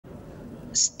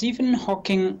Stephen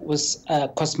Hawking was a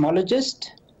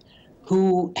cosmologist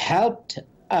who helped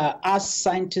us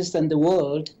scientists and the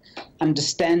world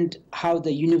understand how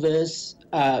the universe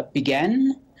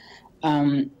began.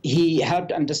 He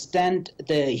helped understand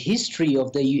the history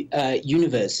of the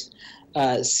universe.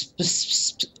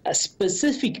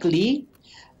 Specifically,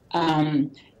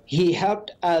 he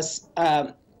helped us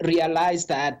realize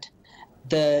that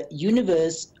the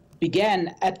universe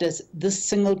began at this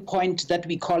single point that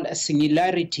we call a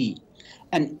singularity,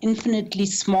 an infinitely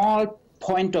small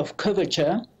point of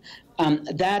curvature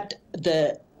that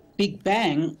the Big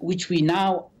Bang, which we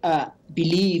now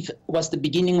believe was the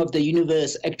beginning of the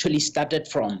universe, actually started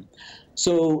from.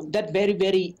 So that very,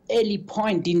 very early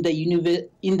point in the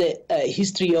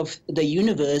history of the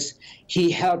universe, he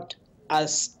helped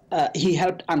us. He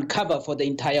helped uncover for the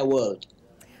entire world.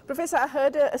 Professor, I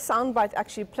heard a soundbite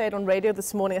actually played on radio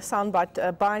this morning, a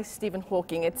soundbite by Stephen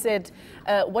Hawking. It said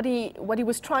what he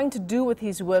was trying to do with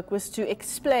his work was to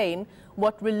explain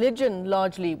what religion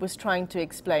largely was trying to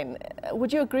explain.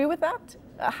 Would you agree with that?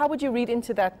 How would you read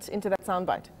into that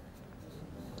soundbite?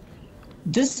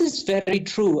 This is very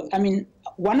true. I mean,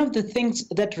 one of the things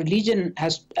that religion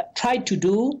has tried to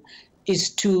do is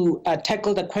to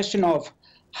tackle the question of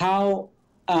how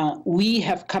we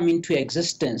have come into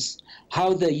existence,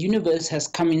 how the universe has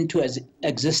come into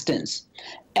existence.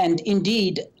 And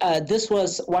indeed, this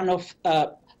was one of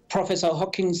Professor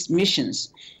Hawking's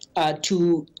missions,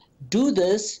 to do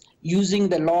this using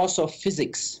the laws of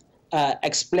physics,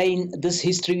 explain this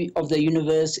history of the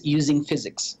universe using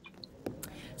physics.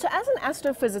 So as an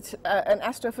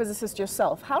astrophysicist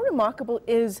yourself, how remarkable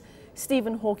is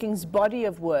Stephen Hawking's body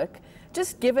of work,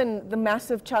 just given the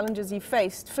massive challenges he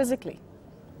faced physically?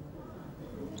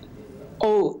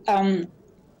 Oh,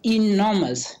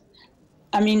 enormous.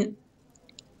 I mean,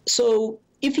 so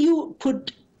if you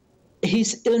put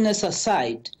his illness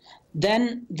aside,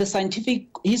 then his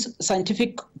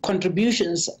scientific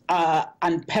contributions are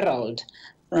unparalleled,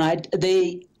 right?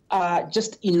 They are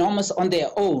just enormous on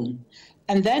their own.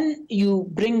 And then you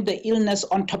bring the illness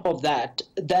on top of that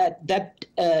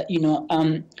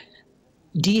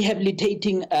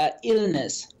debilitating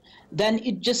illness, then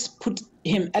it just puts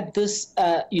him at this,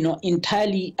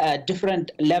 entirely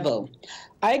different level.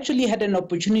 I actually had an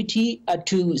opportunity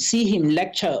to see him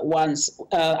lecture once.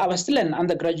 I was still an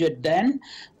undergraduate then,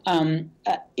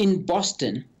 in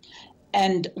Boston.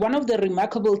 And one of the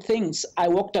remarkable things I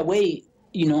walked away,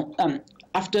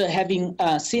 after having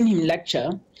seen him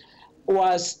lecture,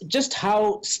 was just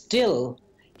how still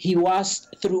he was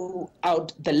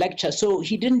throughout the lecture. So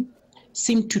he didn't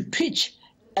seem to twitch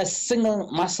a single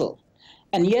muscle.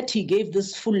 And yet he gave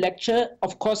this full lecture,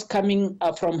 of course, coming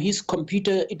from his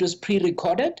computer. It was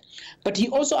pre-recorded, but he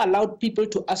also allowed people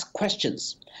to ask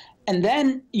questions. And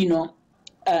then,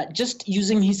 just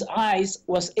using his eyes,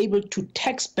 was able to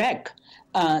text back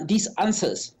these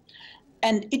answers.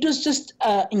 And it was just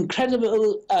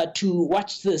incredible to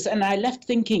watch this. And I left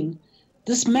thinking,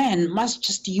 this man must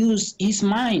just use his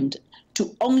mind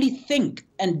to only think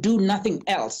and do nothing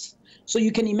else. So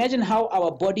you can imagine how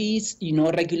our bodies,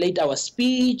 regulate our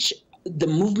speech, the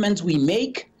movements we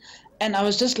make. And I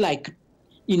was just like,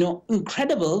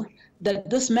 incredible that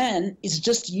this man is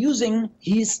just using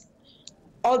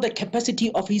all the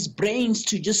capacity of his brains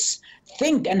to just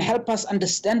think and help us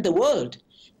understand the world.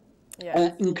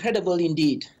 Yeah. Incredible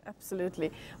indeed.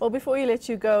 Absolutely. Well, before you let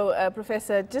you go,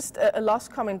 Professor, just a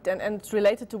last comment, and it's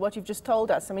related to what you've just told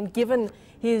us. I mean, given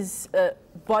his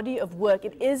body of work,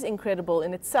 it is incredible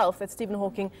in itself that Stephen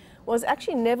Hawking was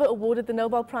actually never awarded the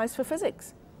Nobel Prize for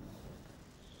Physics.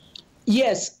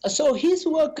 Yes, so his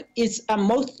work is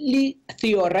mostly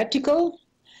theoretical,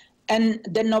 and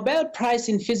the Nobel Prize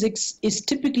in Physics is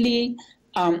typically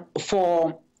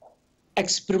for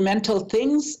experimental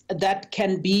things that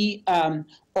can be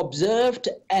observed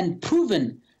and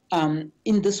proven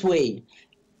in this way.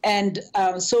 And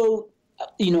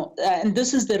and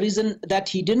this is the reason that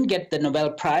he didn't get the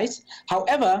Nobel Prize.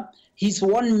 However, he's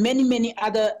won many, many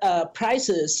other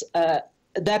prizes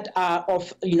that are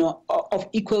of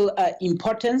equal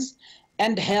importance,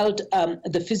 and held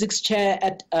the physics chair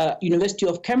at University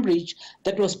of Cambridge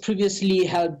that was previously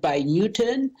held by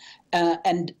Newton,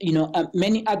 and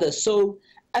many others. So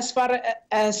as far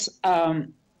as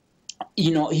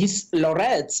his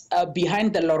laureates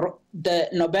behind the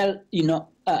Nobel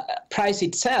Prize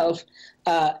itself,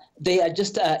 they are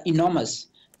just enormous.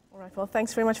 All right. Well,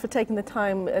 thanks very much for taking the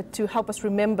time to help us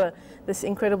remember this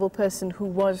incredible person who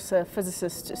was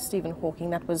physicist Stephen Hawking.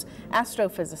 That was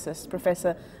astrophysicist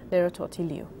Professor Lerothodi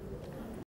Leeuw.